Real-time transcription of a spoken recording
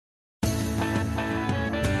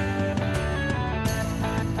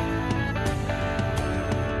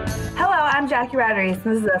I'm Jackie Rodriguez,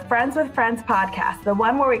 and this is a Friends with Friends podcast, the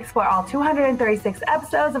one where we explore all 236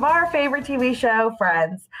 episodes of our favorite TV show,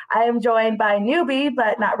 Friends. I am joined by newbie,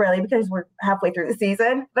 but not really because we're halfway through the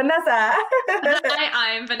season, Vanessa.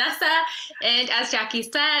 Hi, I'm Vanessa, and as Jackie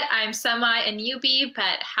said, I'm semi a newbie,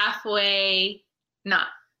 but halfway not.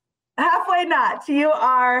 Halfway not. You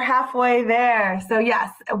are halfway there. So yes,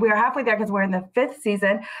 we are halfway there because we're in the 5th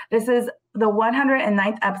season. This is the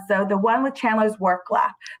 109th episode, the one with Chandler's work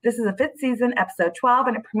laugh. This is the 5th season, episode 12,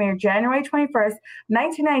 and it premiered January 21st,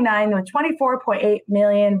 1999 with 24.8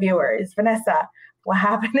 million viewers. Vanessa, what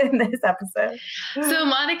happened in this episode? So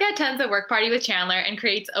Monica attends a work party with Chandler and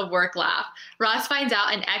creates a work laugh. Ross finds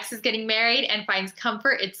out an ex is getting married and finds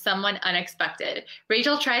comfort in someone unexpected.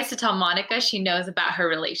 Rachel tries to tell Monica she knows about her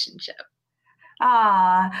relationship.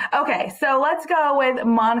 Okay, so let's go with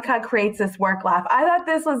Monica creates this work laugh. I thought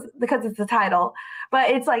this was because it's the title, but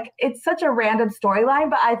it's such a random storyline,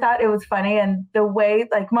 but I thought it was funny. And the way,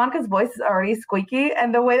 like, Monica's voice is already squeaky,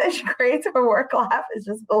 and the way that she creates her work laugh is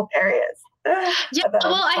just hilarious. Yeah,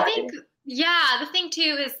 well, I think, the thing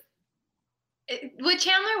too is what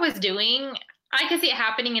Chandler was doing, I could see it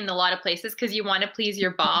happening in a lot of places because you want to please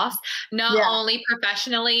your boss, not only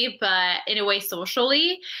professionally, but in a way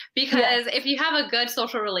socially. Because if you have a good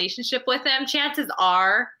social relationship with them, chances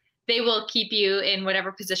are they will keep you in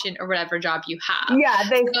whatever position or whatever job you have. Yeah,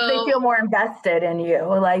 they feel more invested in you,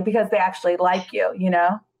 like, because they actually like you, you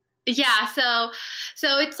know? Yeah, so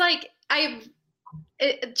it's like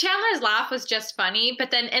Chandler's laugh was just funny,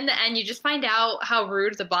 but then in the end, you just find out how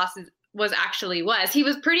rude the boss was. He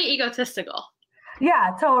was pretty egotistical.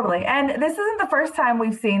 Yeah, totally. And this isn't the first time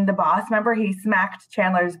we've seen the boss. Remember, he smacked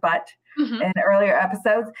Chandler's butt in earlier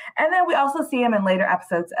episodes. And then we also see him in later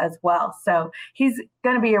episodes as well. So he's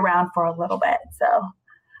going to be around for a little bit. So,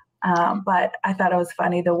 but I thought it was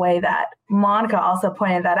funny the way that Monica also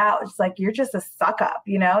pointed that out. It's like, you're just a suck up,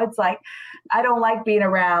 you know? It's like, I don't like being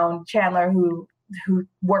around Chandler who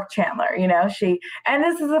worked Chandler, you know? And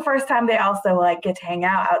this is the first time they also like get to hang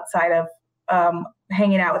out outside of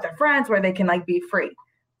hanging out with their friends where they can like be free.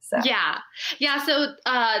 So So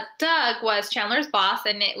Doug was Chandler's boss,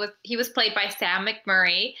 and he was played by Sam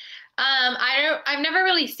McMurray. I've never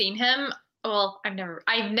really seen him. Well,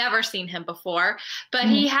 I've never seen him before, but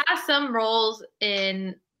he has some roles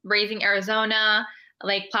in Raising Arizona,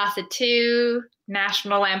 Lake Placid 2,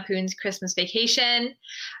 National Lampoon's Christmas Vacation,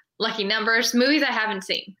 Lucky Numbers, movies I haven't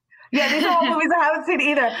seen. Yeah, these are all movies I haven't seen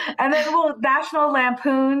either. And then National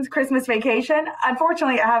Lampoon's Christmas Vacation.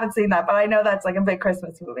 Unfortunately, I haven't seen that, but I know that's like a big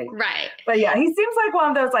Christmas movie. Right. But yeah, he seems like one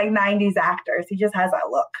of those like 90s actors. He just has that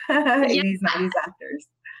look. 80s, 90s actors.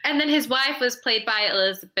 And then his wife was played by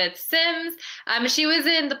Elizabeth Sims. She was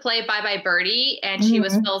in the play Bye Bye Birdie, and she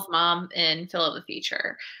was Phil's mom in Phil of the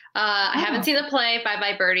Future. I haven't seen the play Bye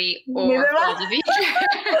Bye Birdie or Phil of the Future.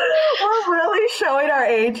 We're really showing our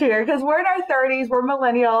age here because we're in our 30s. We're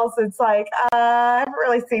millennials. It's like, I haven't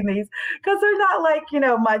really seen these because they're not like, you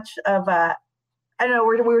know, much of a, I don't know,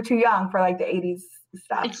 we were too young for like the 80s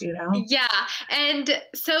stuff, you know? Yeah. And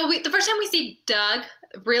so the first time we see Doug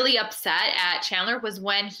really upset at Chandler was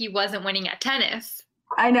when he wasn't winning at tennis.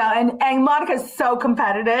 I know. And Monica's so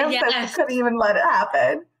competitive that she couldn't even let it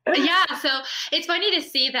happen. Yeah. So it's funny to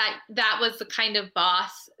see that was the kind of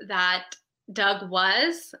boss that Doug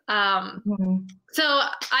was. So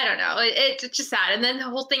I don't know. It's just sad. And then the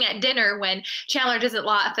whole thing at dinner when Chandler doesn't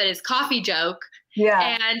laugh at his coffee joke.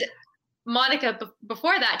 Yeah. And Monica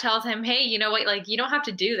before that tells him, hey, you know what? Like, you don't have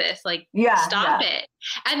to do this. Like, stop it.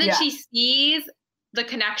 And then she sees the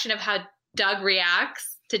connection of how Doug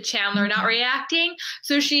reacts to Chandler not reacting.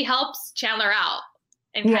 So she helps Chandler out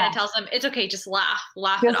and kind of tells him, it's okay. Just laugh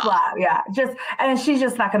it off. Laugh. Yeah. And she's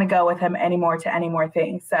just not going to go with him anymore to any more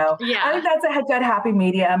things. So I think that's a good happy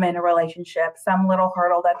medium in a relationship, some little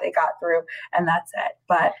hurdle that they got through, and that's it.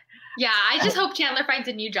 But yeah, I just hope Chandler finds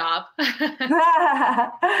a new job.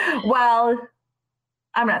 Well,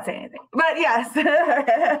 I'm not saying anything, but yes,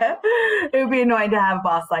 it would be annoying to have a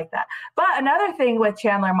boss like that. But another thing with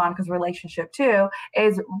Chandler and Monica's relationship too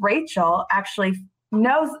is Rachel actually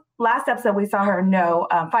knows. Last episode we saw her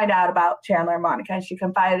find out about Chandler and Monica, and she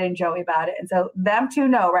confided in Joey about it. And so them two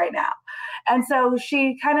know right now. And so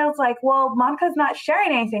she kind of was like, well, Monica's not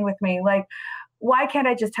sharing anything with me. Like, why can't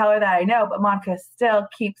I just tell her that I know? But Monica still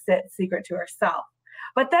keeps it secret to herself.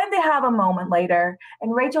 But then they have a moment later,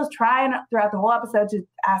 and Rachel's trying throughout the whole episode to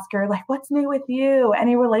ask her, like, what's new with you?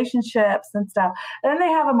 Any relationships and stuff. And then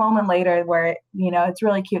they have a moment later where, it's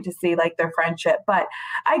really cute to see, like, their friendship. But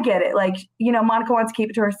I get it. Like, Monica wants to keep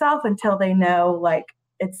it to herself until they know, like,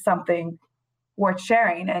 it's something worth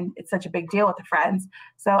sharing, and it's such a big deal with the friends.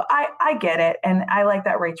 So I get it, and I like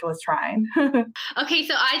that Rachel was trying. Okay,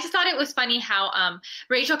 so I just thought it was funny how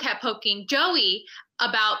Rachel kept poking Joey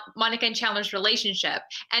about Monica and Chandler's relationship.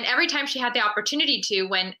 And every time she had the opportunity to,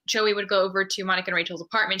 when Joey would go over to Monica and Rachel's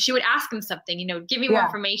apartment, she would ask him something, give me more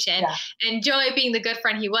information. Yeah. And Joey, being the good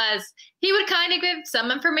friend he was, he would kind of give some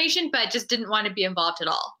information, but just didn't want to be involved at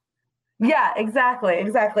all. Yeah, exactly.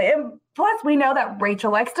 And plus, we know that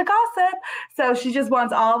Rachel likes to gossip. So she just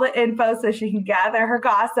wants all the info so she can gather her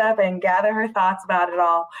gossip and gather her thoughts about it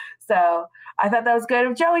all. So I thought that was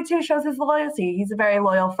good. Joey, too, shows his loyalty. He's a very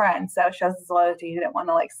loyal friend. So it shows his loyalty. He didn't want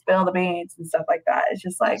to spill the beans and stuff like that. It's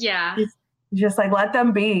just he's just let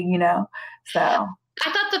them be, So I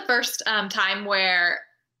thought the first time where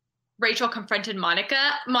Rachel confronted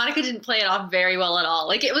Monica didn't play it off very well at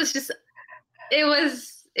all. It was,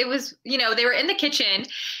 they were in the kitchen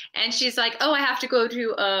and she's like, oh, I have to go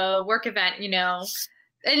to a work event, And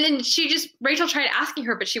then Rachel tried asking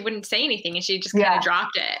her, but she wouldn't say anything and she just kind of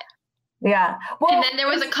dropped it. Yeah. Well, and then there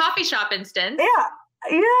was a coffee shop instance. Yeah.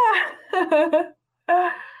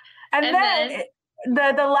 and then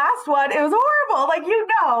the last one, it was horrible.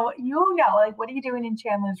 What are you doing in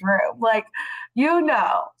Chandler's room?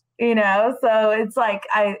 So it's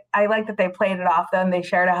I like that they played it off then. They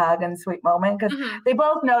shared a hug and a sweet moment because they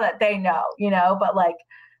both know that they know, but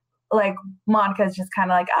Monica's just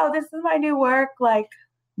kind of oh, this is my new work.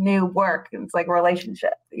 It's like a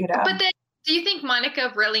relationship, But then do you think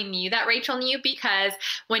Monica really knew that Rachel knew? Because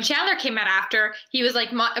when Chandler came out after, he was like,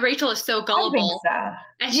 Rachel is so gullible. I think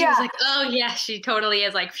so. And she was like, oh yeah, she totally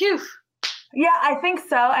is phew. Yeah, I think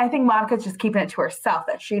so. I think Monica's just keeping it to herself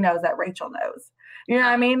that she knows that Rachel knows. You know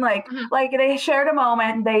what I mean? They shared a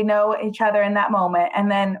moment, they know each other in that moment. And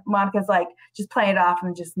then Monica's just playing it off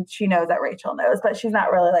and she knows that Rachel knows, but she's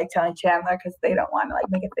not really telling Chandler because they don't want to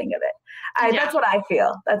make a thing of it. That's what I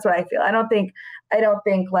feel. I don't think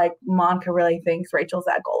Monica really thinks Rachel's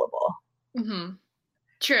that gullible. Mm-hmm.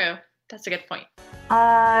 True. That's a good point. All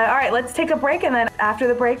right, let's take a break. And then after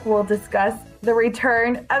the break, we'll discuss the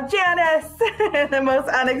return of Janice in the most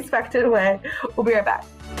unexpected way. We'll be right back.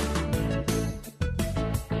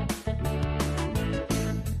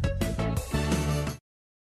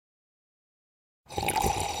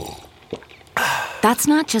 That's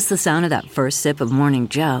not just the sound of that first sip of Morning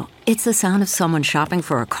Joe. It's the sound of someone shopping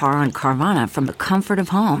for a car on Carvana from the comfort of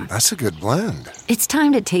home. That's a good blend. It's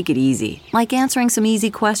time to take it easy, like answering some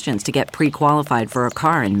easy questions to get pre-qualified for a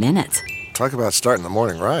car in minutes. Talk about starting the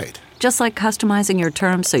morning right. Just like customizing your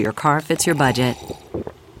terms so your car fits your budget.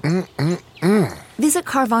 Visit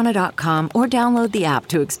Carvana.com or download the app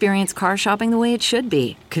to experience car shopping the way it should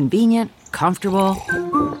be. Convenient, comfortable.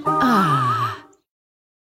 Ah.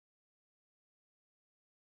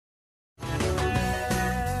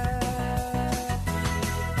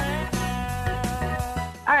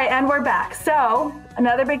 All right, and we're back. So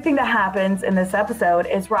another big thing that happens in this episode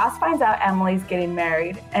is Ross finds out Emily's getting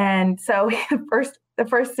married. And so the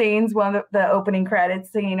first scenes, one of the opening credits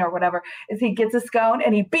scene or whatever, is he gets a scone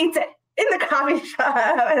and he beats it in the coffee shop.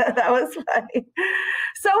 That was funny.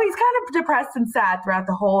 So he's kind of depressed and sad throughout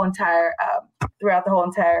the whole entire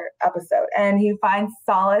episode. And he finds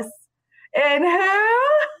solace in who?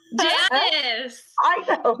 Janice. I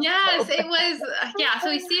know. Yes, it was. So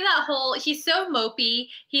we see that he's so mopey.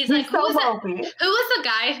 He's so mopey. Who was the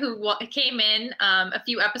guy who came in a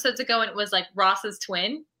few episodes ago and it was Ross's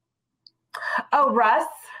twin? Oh, Russ.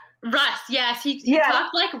 Russ, yes. He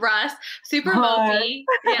talked like Russ, super mopey.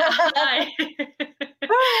 Yeah.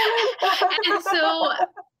 And so,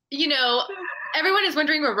 everyone is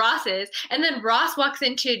wondering where Ross is. And then Ross walks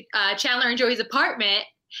into Chandler and Joey's apartment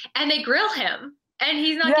and they grill him. And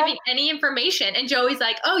he's not giving any information. And Joey's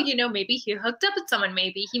like, oh, maybe he hooked up with someone.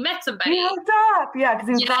 Maybe he met somebody. He hooked up. Yeah, because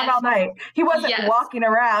he was gone all night. He wasn't walking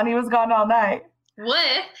around. He was gone all night.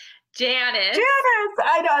 With Janice.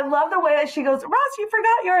 I know. I love the way that she goes, Ross, you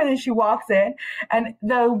forgot your. And then she walks in. And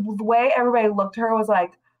the way everybody looked at her was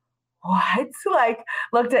like, what?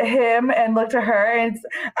 Looked at him and looked at her. And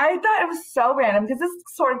I thought it was so random because this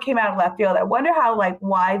sort of came out of left field. I wonder how,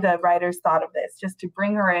 why the writers thought of this, just to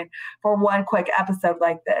bring her in for one quick episode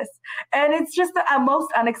like this. And it's just the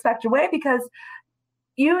most unexpected way because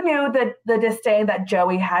you knew the disdain that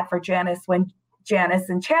Joey had for Janice when Janice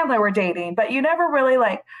and Chandler were dating, but you never really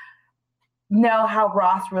know how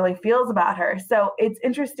Ross really feels about her. So it's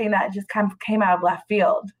interesting that it just kind of came out of left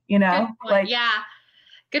field,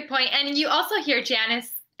 Good point. And you also hear Janice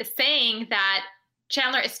saying that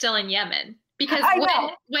Chandler is still in Yemen because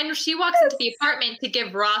when she walks into the apartment to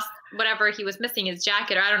give Ross whatever he was missing, his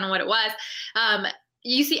jacket, or I don't know what it was,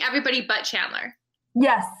 you see everybody but Chandler.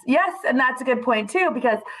 Yes. And that's a good point too,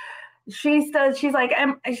 because she's like,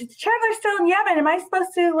 Chandler's still in Yemen. Am I supposed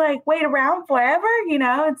to like wait around forever?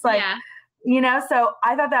 It's like, so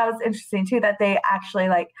I thought that was interesting too, that they actually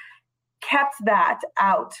like kept that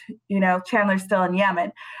out, Chandler's still in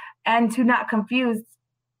Yemen, and to not confuse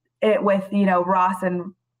it with, Ross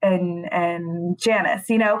and Janice,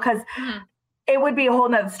 because it would be a whole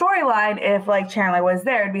nother storyline if like Chandler was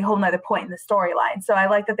there. It'd be a whole nother point in the storyline. So I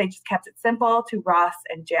like that they just kept it simple to Ross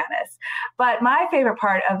and Janice. But my favorite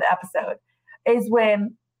part of the episode is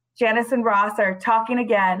when Janice and Ross are talking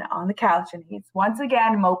again on the couch, and he's once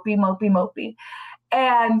again mopey.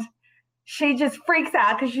 And she just freaks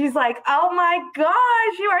out because she's like, oh my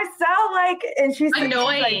gosh, you are so like, and she's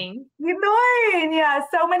annoying. Annoying. Yeah.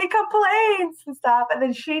 So many complaints and stuff. And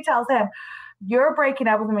then she tells him, you're breaking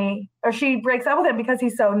up with me, or she breaks up with him because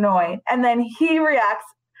he's so annoying. And then he reacts,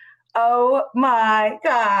 oh my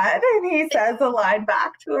God. And he says the line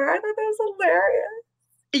back to her. I thought that was hilarious.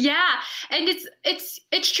 Yeah. And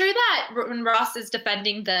it's true that when Ross is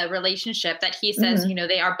defending the relationship, that he says,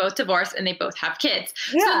 they are both divorced and they both have kids.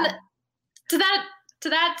 Yeah. So to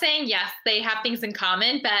that saying, yes, they have things in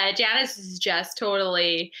common, but Janice is just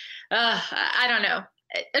totally, I don't know,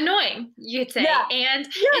 annoying, you could say. Yeah. And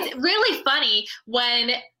it's really funny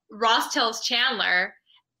when Ross tells Chandler,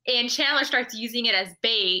 and Chandler starts using it as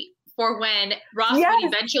bait for when Ross would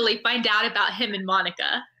eventually find out about him and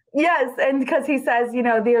Monica. Yes, and because he says,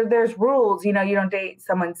 there's rules, you don't date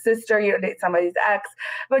someone's sister, you don't date somebody's ex.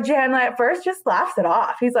 But Chandler at first just laughs it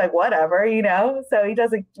off. He's like, whatever, so he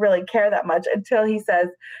doesn't really care that much until he says,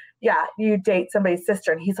 yeah, you date somebody's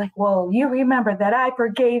sister. And he's like, well, you remember that I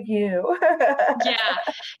forgave you.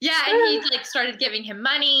 Yeah. And he like started giving him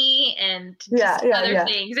money and just other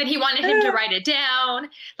things. And he wanted him to write it down,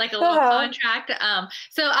 like a little contract.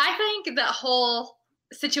 So I think the whole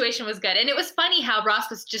situation was good. And it was funny how Ross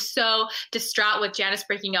was just so distraught with Janice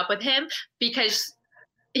breaking up with him, because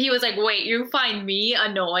he was like, wait, you find me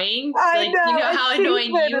annoying? I know. You know how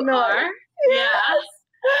annoying you are? Yes.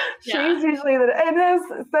 She's usually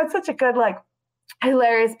that's such a good, like,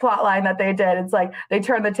 hilarious plot line that they did. It's like they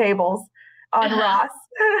turned the tables on Ross.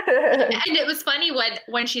 And it was funny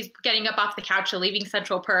when she's getting up off the couch and leaving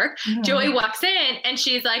Central Perk, Joey walks in and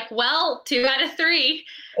she's like, well, 2 out of 3.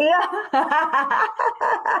 Yeah.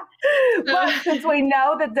 But since we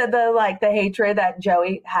know that the hatred that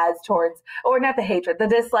Joey has towards, or not the hatred, the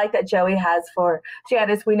dislike that Joey has for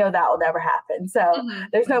Janice, we know that will never happen. So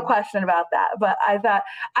there's no question about that. But I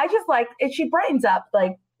just like it. She brightens up,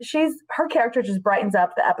 like, her character just brightens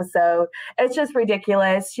up the episode. It's just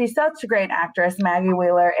ridiculous. She's such a great actress, Maggie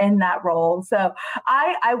Wheeler, in that role. So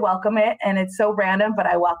I welcome it, and it's so random, but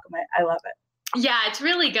I welcome it. I love it. Yeah, it's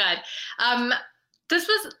really good. This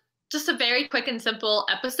was just a very quick and simple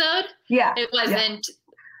episode. Yeah. It wasn't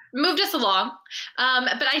moved us along.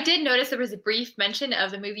 But I did notice there was a brief mention of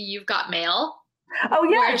the movie You've Got Mail. Oh,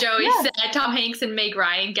 yeah. Where Joey said Tom Hanks and Meg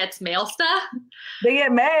Ryan gets mail stuff. They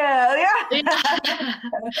get mail, yeah.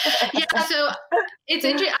 So it's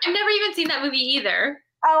interesting. I've never even seen that movie either.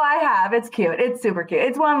 Oh, I have. It's cute. It's super cute.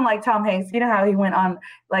 It's one like Tom Hanks. You know how he went on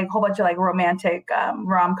like a whole bunch of like romantic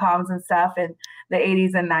rom-coms and stuff in the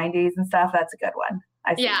 80s and 90s and stuff. That's a good one.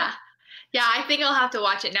 Yeah, I think I'll have to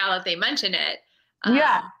watch it now that they mention it.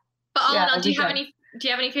 Yeah. But all in all, do you have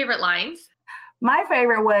any favorite lines? My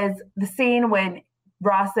favorite was the scene when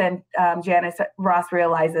Ross and Ross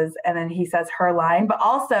realizes, and then he says her line, but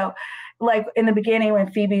also like in the beginning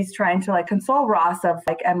when Phoebe's trying to like console Ross of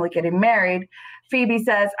like Emily getting married, Phoebe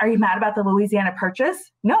says, are you mad about the Louisiana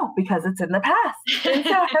Purchase? No, because it's in the past. And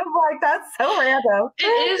so I'm like, that's so random.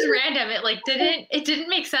 It is random. It didn't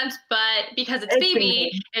make sense, but because it's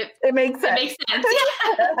Phoebe, it makes sense. It makes sense.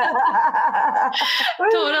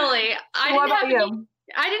 Totally.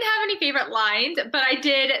 I didn't have any favorite lines, but I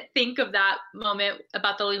did think of that moment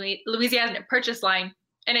about the Louisiana Purchase line,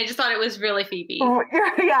 and I just thought it was really Phoebe.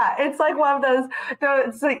 Yeah, it's like one of those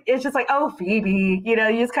it's just like, oh, Phoebe, you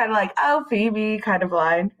just kind of like, oh, Phoebe kind of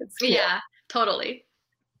line. It's cute. Yeah, totally.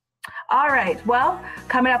 All right, well,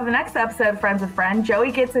 coming up in the next episode, Friends with Friend,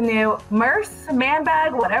 Joey gets a new Merce, man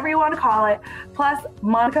bag, whatever you want to call it. Plus,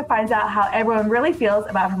 Monica finds out how everyone really feels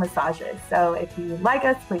about her massages. So if you like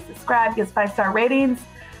us, please subscribe, give us 5-star ratings,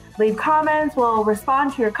 leave comments. We'll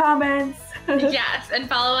respond to your comments. Yes, and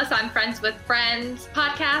follow us on Friends with Friends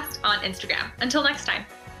podcast on Instagram. Until next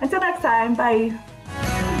time. Bye.